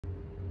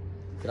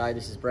G'day,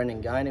 this is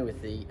Brendan Gaynor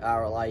with the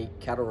RLA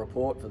cattle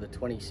report for the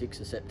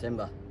 26th of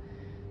September.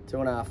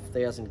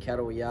 2,500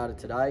 cattle we yarded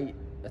today.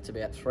 That's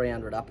about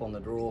 300 up on the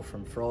draw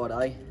from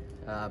Friday,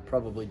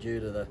 probably due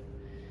to the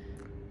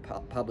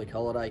public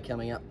holiday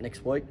coming up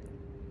next week.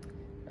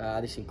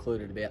 This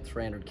included about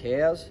 300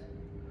 cows.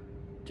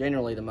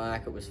 Generally the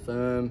market was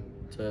firm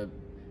to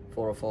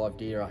 4 or 5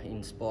 deer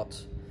in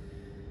spots.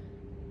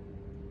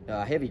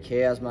 Heavy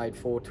cows made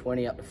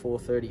 420 up to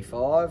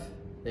 435.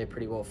 They're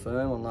pretty well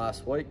firm on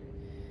last week.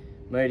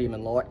 Medium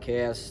and light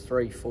cows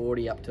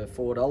 340 up to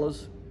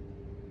 $4.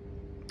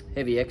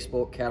 Heavy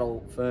export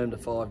cattle firm to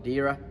 5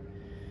 dearer.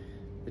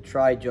 The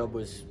trade job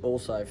was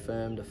also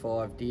firm to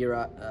 5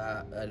 dearer.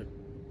 A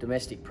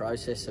domestic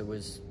processor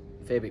was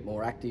a fair bit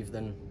more active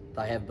than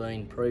they have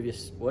been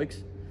previous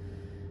weeks.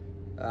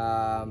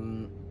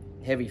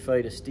 Heavy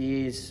feeder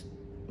steers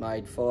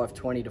made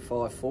 520 to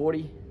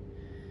 540.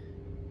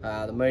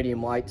 The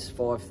medium weights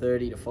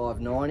 530 to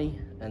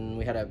 590, and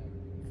we had a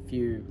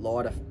few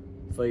lighter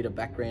feeder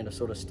backgrounder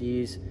sort of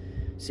steers,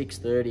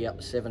 630 up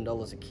to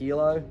 $7 a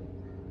kilo.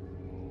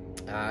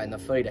 And the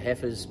feeder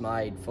heifers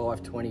made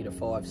 520 to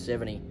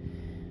 570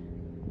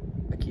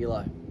 a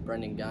kilo.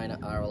 Brendan Gaynor,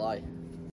 RLA.